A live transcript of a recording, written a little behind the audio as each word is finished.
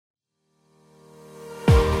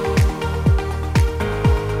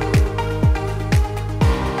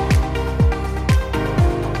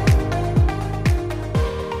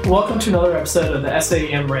Welcome to another episode of the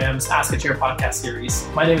SAEM Rams Ask a Chair podcast series.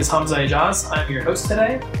 My name is Hamza Ijaz. I'm your host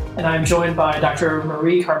today, and I'm joined by Dr.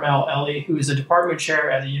 Marie-Carmelle Elie, who is a department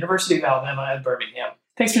chair at the University of Alabama at Birmingham.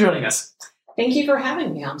 Thanks for joining us. Thank you for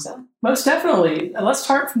having me, Hamza. Most definitely. Let's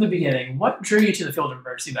start from the beginning. What drew you to the field of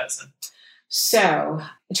emergency medicine? So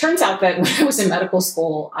it turns out that when I was in medical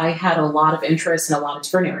school, I had a lot of interest in a lot of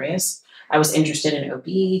different areas. I was interested in OB,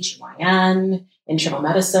 GYN, internal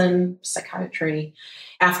medicine, psychiatry.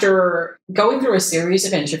 After going through a series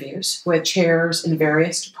of interviews with chairs in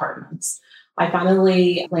various departments, I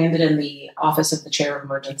finally landed in the office of the chair of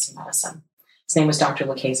emergency medicine. His name was Dr.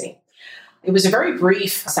 Lucchese. It was a very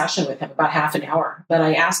brief session with him, about half an hour, but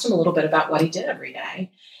I asked him a little bit about what he did every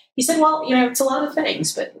day. He said, well, it's a lot of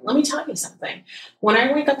things, but let me tell you something. When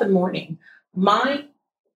I wake up in the morning, my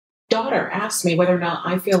daughter asks me whether or not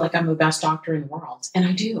I feel like I'm the best doctor in the world, and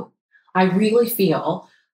I do. I really feel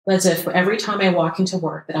as if every time I walk into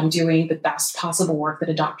work that I'm doing the best possible work that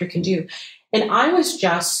a doctor can do. And I was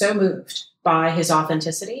just so moved by his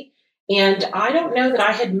authenticity. And I don't know that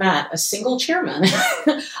I had met a single chairman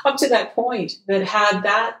up to that point that had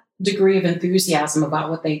that degree of enthusiasm about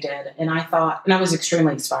what they did. And I was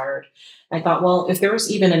extremely inspired. I thought, well, if there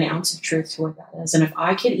was even an ounce of truth to what that is, and if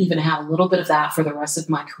I could even have a little bit of that for the rest of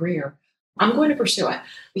my career, I'm going to pursue it.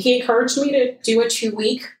 He encouraged me to do a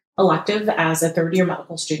 2-week elective as a third-year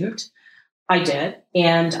medical student. I did,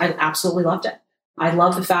 and I absolutely loved it. I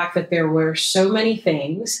love the fact that there were so many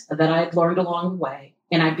things that I had learned along the way,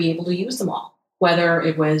 and I'd be able to use them all, whether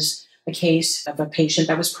it was a case of a patient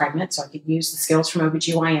that was pregnant, so I could use the skills from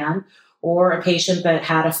OB/GYN, or a patient that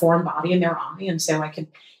had a foreign body in their eye, and so I could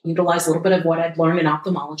utilize a little bit of what I'd learned in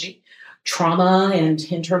ophthalmology, trauma, and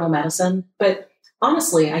internal medicine. But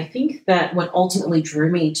honestly, I think that what ultimately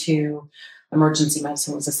drew me to emergency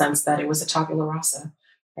medicine was a sense that it was a tabula rasa,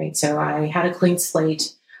 right? So I had a clean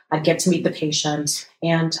slate. I'd get to meet the patient.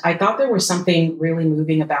 And I thought there was something really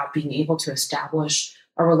moving about being able to establish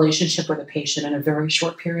a relationship with a patient in a very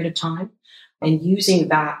short period of time and using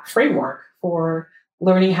that framework for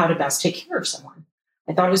learning how to best take care of someone.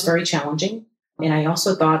 I thought it was very challenging. And I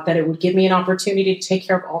also thought that it would give me an opportunity to take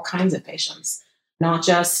care of all kinds of patients, not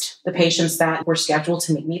just the patients that were scheduled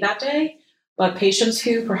to meet me that day, but patients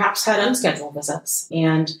who perhaps had unscheduled visits.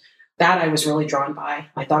 And that I was really drawn by.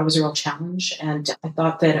 I thought it was a real challenge. And I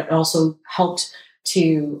thought that it also helped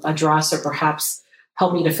to address or perhaps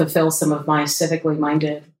help me to fulfill some of my civically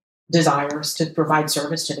minded desires to provide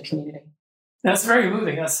service to the community. That's very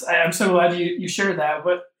moving. I'm so glad you shared that.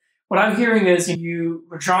 But what I'm hearing is you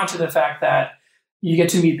were drawn to the fact that you get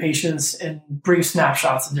to meet patients in brief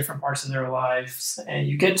snapshots in different parts of their lives, and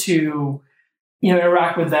you get to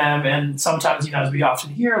interact with them. And sometimes, as we often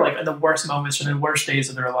hear, like in the worst moments or the worst days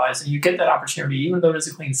of their lives, and you get that opportunity, even though it's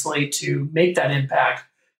a clean slate, to make that impact,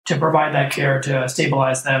 to provide that care, to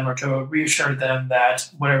stabilize them or to reassure them that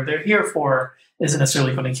whatever they're here for isn't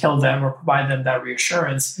necessarily going to kill them, or provide them that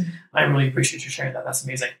reassurance. Mm-hmm. I really appreciate you sharing that. That's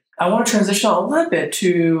amazing. I want to transition a little bit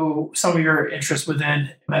to some of your interests within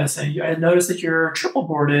medicine. I noticed that you're triple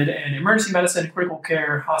boarded in emergency medicine, critical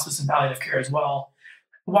care, hospice, and palliative care as well.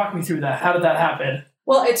 Walk me through that. How did that happen?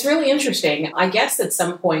 Well, it's really interesting. I guess at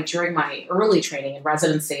some point during my early training and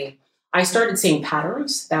residency, I started seeing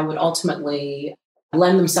patterns that would ultimately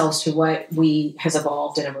lend themselves to what has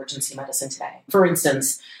evolved in emergency medicine today. For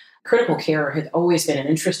instance, critical care had always been an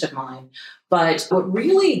interest of mine. But what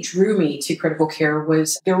really drew me to critical care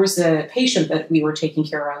was there was a patient that we were taking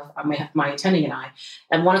care of, my attending and I,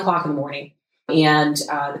 at 1:00 in the morning. And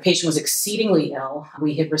the patient was exceedingly ill.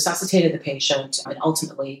 We had resuscitated the patient, and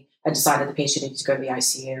ultimately I decided the patient needed to go to the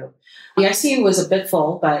ICU. The ICU was a bit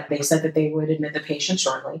full, but they said that they would admit the patient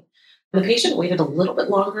shortly. The patient waited a little bit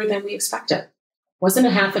longer than we expected. Wasn't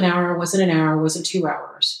a half an hour, wasn't an hour, wasn't 2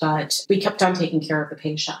 hours, but we kept on taking care of the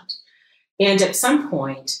patient. And at some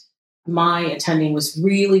point, my attending was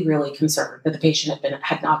really, really concerned that the patient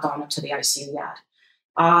had not gone up to the ICU yet.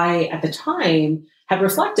 I, at the time, had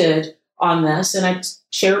reflected on this, and I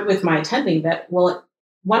shared with my attending that, well, at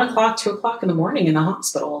 1:00, 2:00 in the morning in the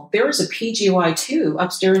hospital, there is a PGY2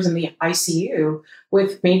 upstairs in the ICU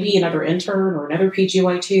with maybe another intern or another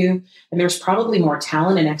PGY2, and there's probably more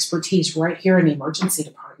talent and expertise right here in the emergency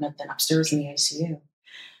department than upstairs in the ICU.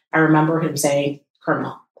 I remember him saying,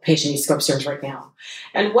 Carmelle, the patient needs to go upstairs right now.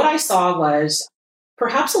 And what I saw was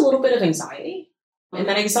perhaps a little bit of anxiety, and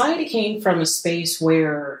that anxiety came from a space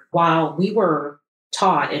where, while we were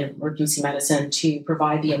taught in emergency medicine to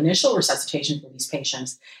provide the initial resuscitation for these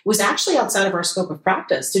patients, it was actually outside of our scope of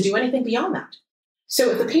practice to do anything beyond that. So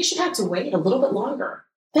if the patient had to wait a little bit longer,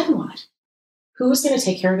 then what? Who was going to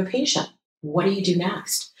take care of the patient? What do you do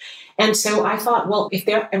next? And so I thought, well, if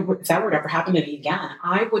that were to ever happen to me again,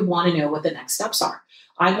 I would want to know what the next steps are.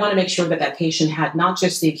 I want to make sure that that patient had not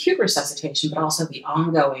just the acute resuscitation, but also the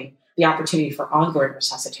opportunity for ongoing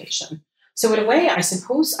resuscitation. So in a way, I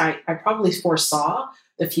suppose I probably foresaw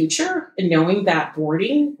the future in knowing that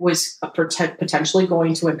boarding was potentially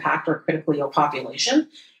going to impact our critically ill population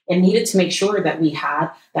and needed to make sure that we had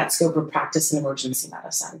that scope of practice in emergency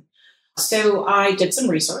medicine. So I did some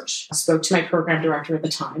research. I spoke to my program director at the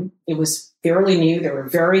time. It was fairly new. There were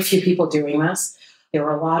very few people doing this. There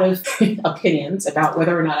were a lot of opinions about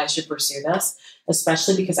whether or not I should pursue this,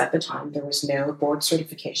 especially because at the time there was no board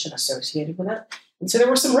certification associated with it. And so there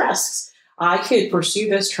were some risks. I could pursue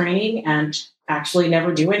this training and actually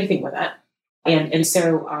never do anything with it. And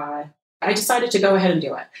so I decided to go ahead and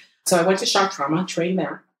do it. So I went to shock trauma, trained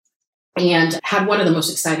there, and had one of the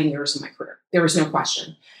most exciting years of my career. There was no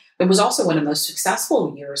question. It was also one of the most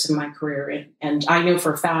successful years in my career. And I know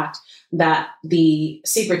for a fact that the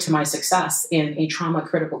secret to my success in a trauma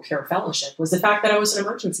critical care fellowship was the fact that I was an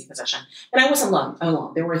emergency physician. And I wasn't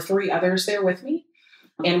alone. There were 3 others there with me.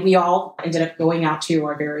 And we all ended up going out to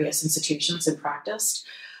our various institutions and practiced.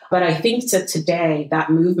 But I think that today,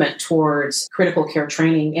 that movement towards critical care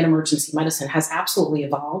training in emergency medicine has absolutely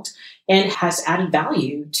evolved and has added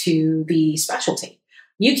value to the specialty.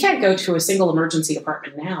 You can't go to a single emergency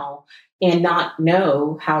department now and not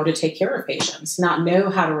know how to take care of patients, not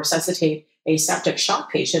know how to resuscitate a septic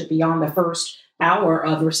shock patient beyond the first hour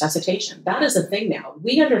of resuscitation. That is a thing now.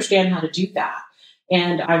 We understand how to do that.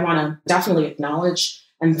 And I want to definitely acknowledge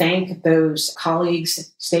and thank those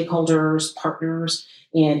colleagues, stakeholders, partners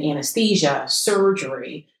in anesthesia,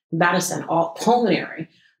 surgery, medicine, all pulmonary,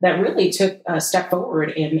 that really took a step forward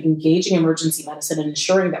in engaging emergency medicine and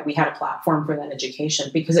ensuring that we had a platform for that education,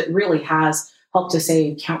 because it really has helped to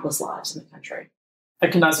save countless lives in the country. I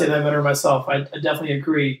cannot say that better myself. I definitely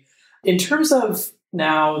agree. In terms of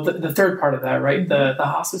now the third part of that, right, the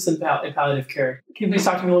hospice and palliative care, can you please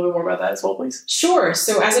talk to me a little bit more about that as well, please? Sure.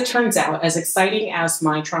 So as it turns out, as exciting as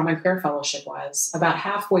my trauma and care fellowship was, about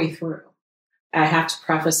halfway through, I have to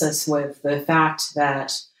preface this with the fact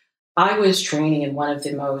that I was training in one of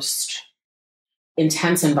the most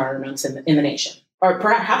intense environments in the nation, or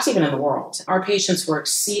perhaps even in the world. Our patients were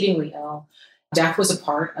exceedingly ill. Death was a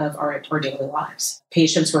part of our daily lives.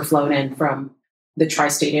 Patients were flown in from the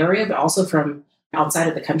tri-state area, but also from outside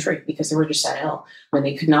of the country because they were just that ill when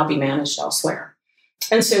they could not be managed elsewhere.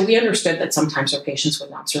 And so we understood that sometimes our patients would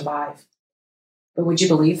not survive. But would you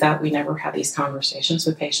believe that we never had these conversations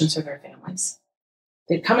with patients or their families?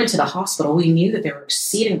 They'd come into the hospital. We knew that they were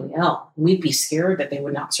exceedingly ill. We'd be scared that they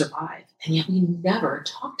would not survive. And yet we never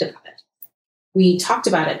talked about it. We talked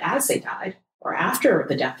about it as they died or after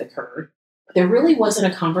the death occurred. But there really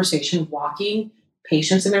wasn't a conversation walking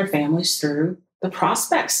patients and their families through the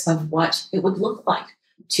prospects of what it would look like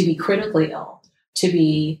to be critically ill, to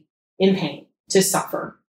be in pain, to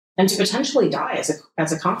suffer, and to potentially die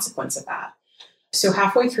as a consequence of that. So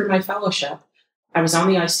halfway through my fellowship, I was on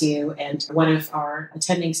the ICU and one of our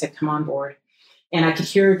attendings had come on board and I could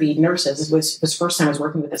hear the nurses. It was the first time I was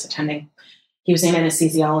working with this attending. He was an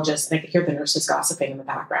anesthesiologist and I could hear the nurses gossiping in the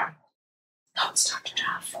background. "Oh, it's Dr.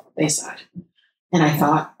 Jeff," they said. And I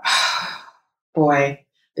thought, oh, boy,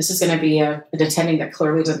 this is going to be an attending that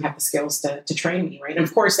clearly doesn't have the skills to train me, right? And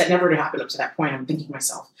of course, that never happened up to that point. I'm thinking to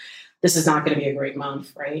myself, this is not going to be a great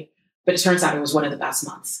month, right? But it turns out it was one of the best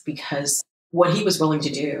months because what he was willing to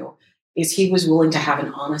do is he was willing to have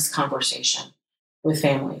an honest conversation with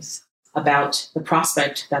families about the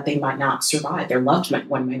prospect that they might not survive, their loved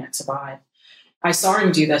one may not survive. I saw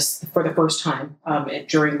him do this for the first time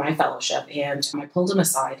during my fellowship, and I pulled him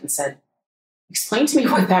aside and said, "Explain to me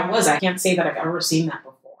what that was. I can't say that I've ever seen that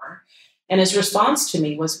before." And his response to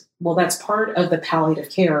me was, "Well, that's part of the palliative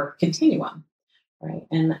care continuum," right?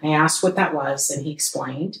 And I asked what that was, and he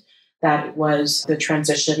explained that it was the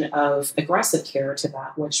transition of aggressive care to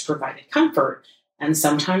that which provided comfort. And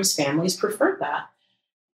sometimes families preferred that.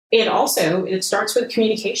 It starts with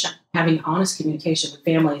communication, having honest communication with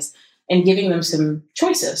families and giving them some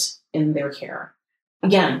choices in their care.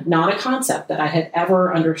 Again, not a concept that I had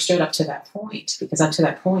ever understood up to that point, because up to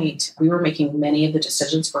that point, we were making many of the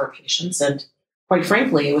decisions for our patients. And quite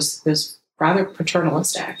frankly, it was rather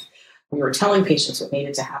paternalistic. We were telling patients what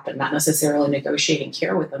needed to happen, not necessarily negotiating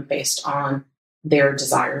care with them based on their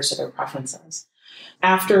desires or their preferences.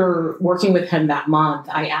 After working with him that month,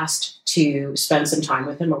 I asked to spend some time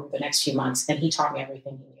with him over the next few months, and he taught me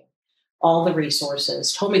everything he knew. All the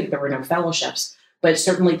resources, told me that there were no fellowships, but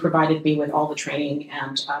certainly provided me with all the training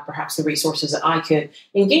and perhaps the resources that I could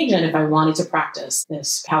engage in if I wanted to practice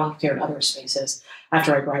this palliative care in other spaces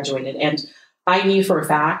after I graduated. And I knew for a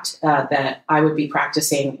fact that I would be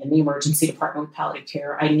practicing in the emergency department with palliative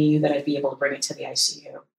care. I knew that I'd be able to bring it to the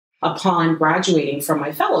ICU. Upon graduating from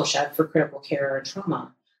my fellowship for critical care and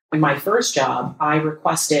trauma, in my first job, I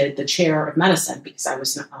requested the chair of medicine, because I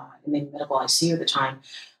was in the medical ICU at the time,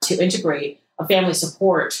 to integrate a family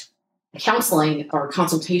support counseling or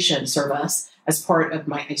consultation service as part of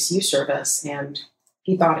my ICU service. And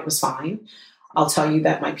he thought it was fine. I'll tell you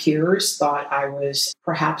that my peers thought I was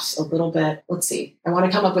perhaps a little bit, I want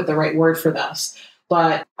to come up with the right word for this,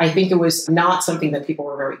 but I think it was not something that people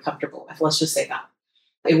were very comfortable with. Let's just say that.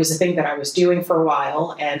 It was a thing that I was doing for a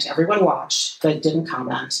while and everyone watched, but didn't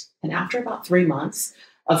comment. And after about 3 months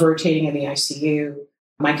of rotating in the ICU,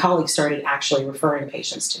 my colleagues started actually referring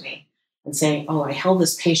patients to me and saying, oh, I held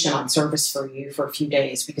this patient on service for you for a few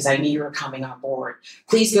days because I knew you were coming on board.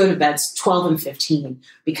 Please go to beds 12 and 15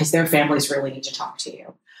 because their families really need to talk to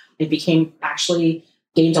you. It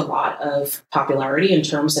gained a lot of popularity in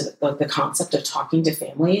terms of the concept of talking to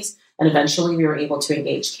families. And eventually we were able to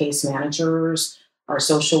engage case managers, our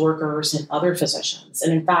social workers, and other physicians.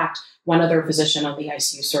 And in fact, one other physician on the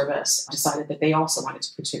ICU service decided that they also wanted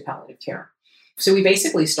to pursue palliative care. So we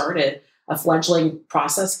basically started a fledgling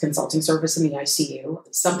process consulting service in the ICU.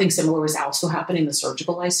 Something similar was also happening in the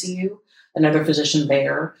surgical ICU. Another physician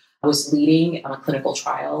there was leading a clinical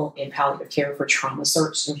trial in palliative care for trauma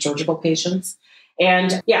surgical patients.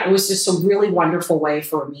 And yeah, it was just a really wonderful way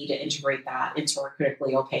for me to integrate that into our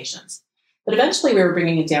critically ill patients. But eventually we were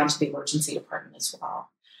bringing it down to the emergency department as well.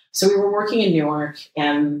 So we were working in Newark,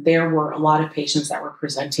 and there were a lot of patients that were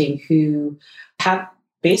presenting who had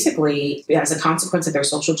basically, as a consequence of their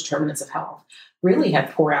social determinants of health, really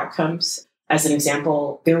had poor outcomes. As an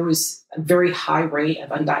example, there was a very high rate of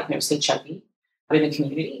undiagnosed HIV in the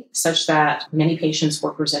community, such that many patients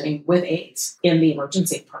were presenting with AIDS in the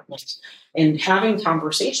emergency department. And having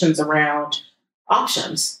conversations around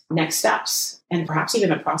options, next steps, and perhaps even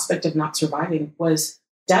the prospect of not surviving was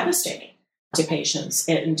devastating to patients.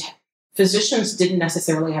 And physicians didn't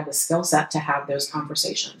necessarily have the skill set to have those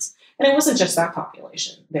conversations. And it wasn't just that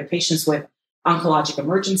population. There are patients with oncologic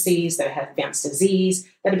emergencies that had advanced disease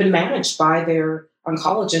that had been managed by their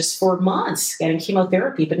oncologists for months getting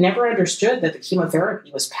chemotherapy, but never understood that the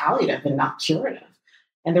chemotherapy was palliative and not curative.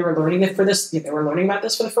 And they were learning about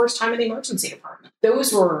this for the first time in the emergency department.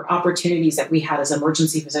 Those were opportunities that we had as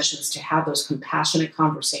emergency physicians to have those compassionate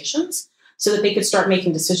conversations so that they could start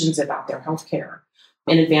making decisions about their healthcare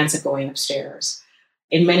in advance of going upstairs.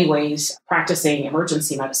 In many ways, practicing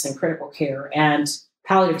emergency medicine, critical care, and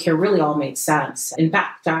palliative care really all made sense. In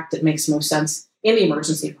fact, it makes most sense in the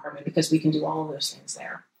emergency department because we can do all of those things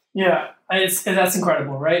there. Yeah, that's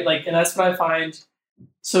incredible, right? And that's what I find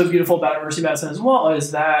so beautiful about emergency medicine as well,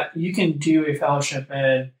 is that you can do a fellowship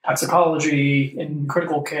in toxicology, in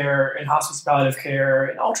critical care, in hospice palliative care,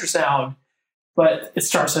 in ultrasound, but it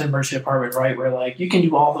starts in the emergency department, right? Where you can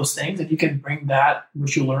do all those things and you can bring that,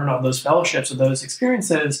 which you learn on those fellowships or those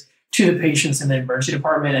experiences, to the patients in the emergency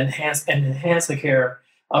department and enhance the care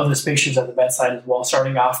of those patients at the bedside as well,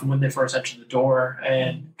 starting off from when they first enter the door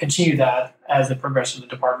and continue that as they progress through the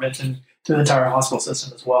department and through the entire hospital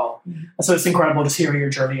system as well. Mm-hmm. And so it's incredible to hear your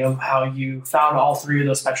journey of how you found all three of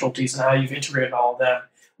those specialties and how you've integrated all of them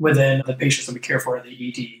within the patients that we care for in the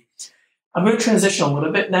ED. I'm going to transition a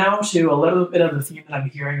little bit now to a little bit of the theme that I'm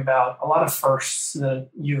hearing about, a lot of firsts that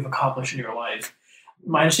you've accomplished in your life.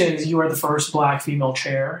 My understanding is you are the first Black female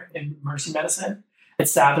chair in emergency medicine.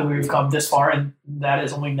 It's sad that we've come this far, and that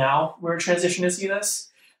is only now we're transitioning to see this.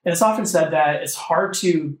 And it's often said that it's hard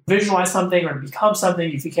to visualize something or become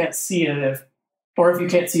something if you can't see it, if you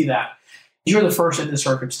can't see that. You're the first in this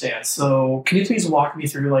circumstance. So can you please walk me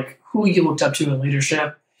through who you looked up to in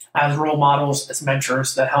leadership as role models, as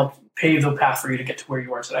mentors that helped pave the path for you to get to where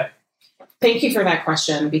you are today? Thank you for that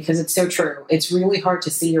question, because it's so true. It's really hard to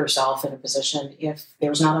see yourself in a position if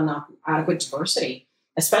there's not enough adequate diversity,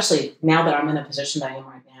 especially now that I'm in a position that I am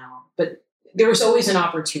right now. But there's always an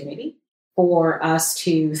opportunity for us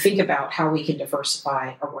to think about how we can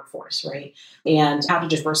diversify our workforce, right? And how to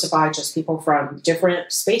diversify just people from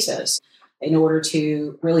different spaces in order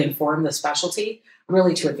to really inform the specialty,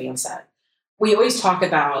 really to advance that. We always talk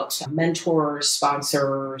about mentors,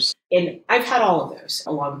 sponsors, and I've had all of those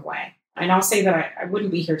along the way. And I'll say that I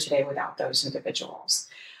wouldn't be here today without those individuals.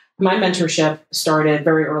 My mentorship started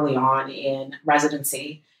very early on in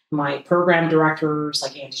residency. My program directors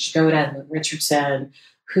like Andy Jagoda and Lynn Richardson,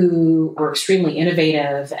 who were extremely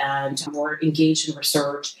innovative and were engaged in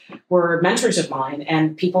research, were mentors of mine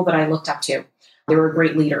and people that I looked up to. They were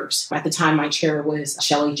great leaders. At the time, my chair was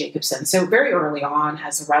Shelley Jacobson. So very early on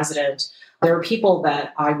as a resident, there were people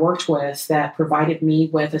that I worked with that provided me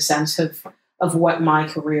with a sense of of what my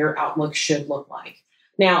career outlook should look like.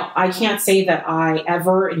 Now, I can't say that I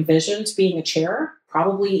ever envisioned being a chair.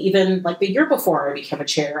 Probably even like the year before I became a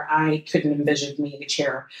chair, I couldn't envision being a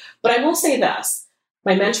chair. But I will say this.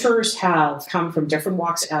 My mentors have come from different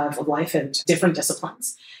walks of life and different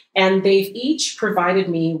disciplines, and they've each provided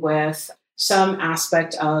me with some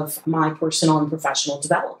aspect of my personal and professional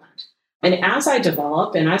development. And as I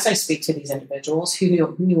develop and as I speak to these individuals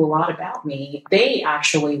who knew a lot about me, they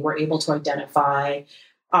actually were able to identify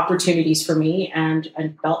opportunities for me and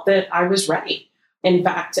felt that I was ready. In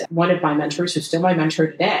fact, one of my mentors, who's still my mentor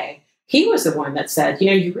today, he was the one that said,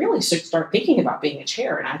 you really should start thinking about being a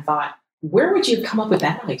chair. And I thought, where would you come up with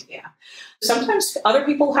that idea? Sometimes other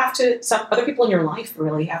people in your life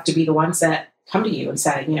really have to be the ones that come to you and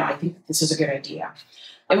say, I think this is a good idea.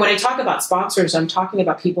 And when I talk about sponsors, I'm talking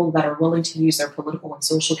about people that are willing to use their political and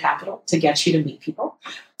social capital to get you to meet people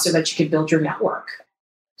so that you can build your network.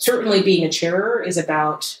 Certainly being a chair is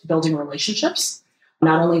about building relationships,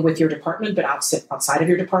 not only with your department, but outside of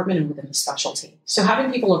your department and within the specialty. So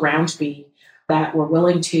having people around me that were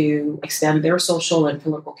willing to extend their social and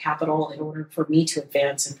political capital in order for me to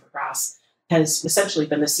advance and progress has essentially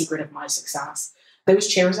been the secret of my success. Those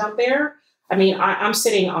chairs out there, I'm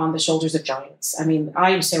sitting on the shoulders of giants. I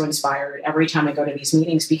am so inspired every time I go to these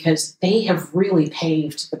meetings because they have really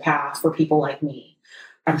paved the path for people like me.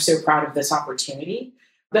 I'm so proud of this opportunity,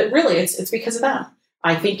 but really it's because of them.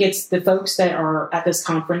 I think it's the folks that are at this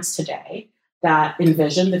conference today that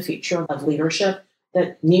envision the future of leadership,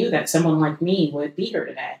 that knew that someone like me would be here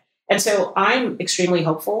today. And so I'm extremely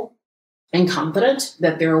hopeful and confident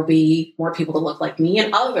that there will be more people that look like me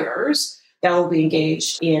and others that will be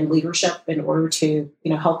engaged in leadership in order to,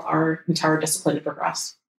 help our entire discipline to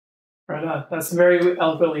progress. Right on. That's very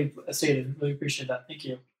eloquently stated. Really appreciate that. Thank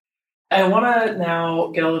you. I want to now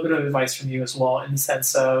get a little bit of advice from you as well in the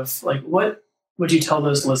sense of what would you tell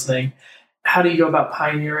those listening? How do you go about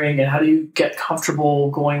pioneering and how do you get comfortable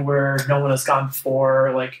going where no one has gone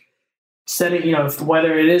before? Setting,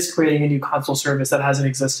 whether it is creating a new console service that hasn't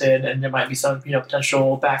existed and there might be some,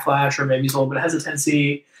 potential backlash or maybe a little bit of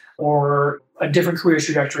hesitancy or a different career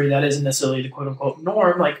trajectory that isn't necessarily the quote unquote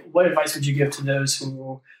norm. What advice would you give to those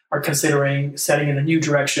who are considering setting in a new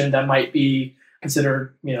direction that might be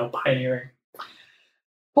considered, pioneering?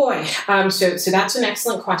 Boy, so that's an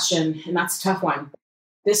excellent question, and that's a tough one.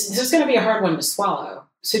 This is going to be a hard one to swallow.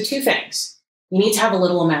 So two things. You need to have a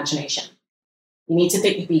little imagination. You need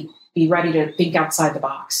to be ready to think outside the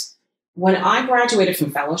box. When I graduated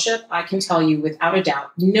from fellowship, I can tell you without a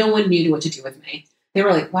doubt, no one knew what to do with me. They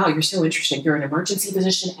were like, wow, you're so interesting. You're an emergency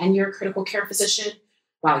physician and you're a critical care physician.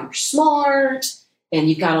 Wow, you're smart. And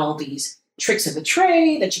you've got all these tricks of the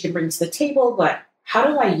trade that you can bring to the table. But how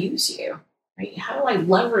do I use you? Right? How do I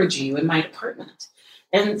leverage you in my department?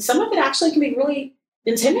 And some of it actually can be really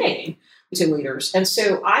intimidating to leaders. And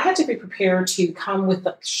so I had to be prepared to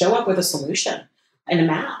show up with a solution and a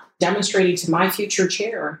map demonstrating to my future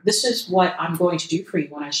chair, this is what I'm going to do for you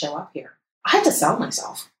when I show up here. I had to sell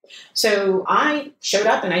myself. So I showed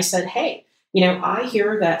up and I said, hey, I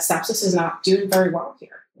hear that sepsis is not doing very well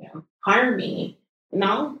here. Hire me and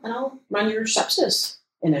I'll run your sepsis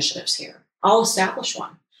initiatives here. I'll establish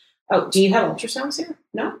one. Oh, do you have ultrasounds here?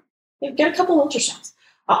 No? Yeah, get a couple ultrasounds.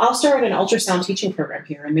 I'll start an ultrasound teaching program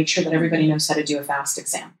here and make sure that everybody knows how to do a fast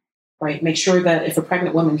exam, right? Make sure that if a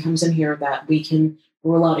pregnant woman comes in here that we can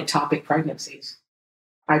rule out ectopic pregnancies.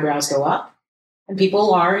 Eyebrows go up and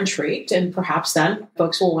people are intrigued and perhaps then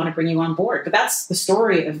folks will want to bring you on board. But that's the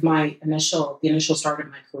story of the initial start of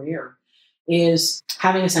my career is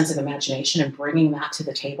having a sense of imagination and bringing that to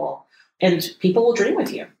the table. And people will dream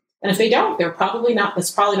with you. And if they don't, that's probably not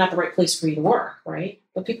the right place for you to work, right?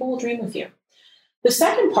 But people will dream with you. The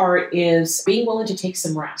second part is being willing to take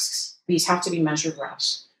some risks. These have to be measured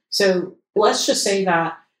risks. So let's just say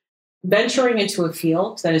that venturing into a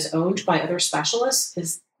field that is owned by other specialists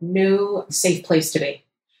is no safe place to be,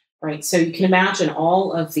 right? So you can imagine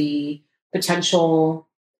all of the potential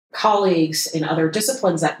colleagues in other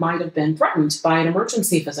disciplines that might have been threatened by an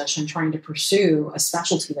emergency physician trying to pursue a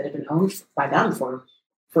specialty that had been owned by them for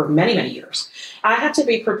many, many years. I had to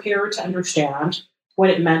be prepared to understand what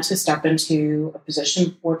it meant to step into a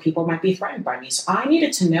position where people might be threatened by me. So I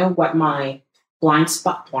needed to know what my blind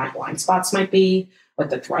spots might be, what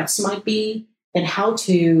the threats might be, and how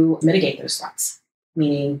to mitigate those threats,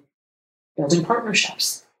 meaning building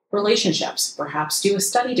partnerships, relationships, perhaps do a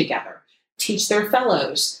study together, teach their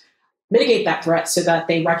fellows, mitigate that threat so that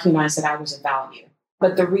they recognize that I was of value.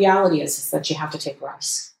 But the reality is that you have to take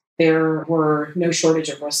risks. There were no shortage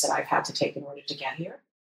of risks that I've had to take in order to get here.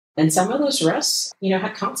 And some of those risks,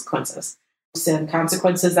 had consequences. Some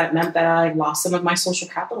consequences that meant that I lost some of my social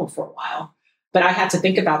capital for a while. But I had to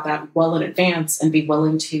think about that well in advance and be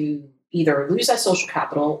willing to either lose that social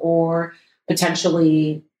capital or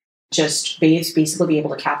potentially just basically be able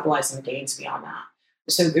to capitalize on the gains beyond that.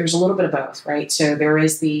 So there's a little bit of both, right? So there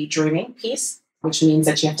is the dreaming piece, which means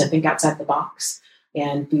that you have to think outside the box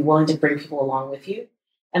and be willing to bring people along with you.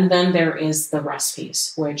 And then there is the rest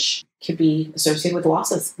piece, which could be associated with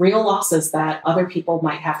losses, real losses that other people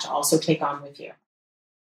might have to also take on with you.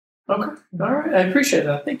 Okay. All right. I appreciate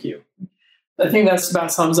that. Thank you. I think that's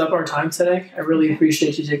about sums up our time today. I really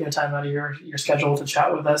appreciate you taking the time out of your schedule to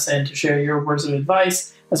chat with us and to share your words of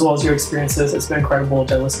advice as well as your experiences. It's been incredible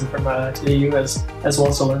to listen to you as well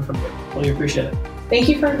as to learn from you. Really appreciate it. Thank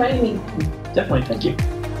you for inviting me. Definitely. Thank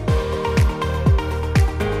you.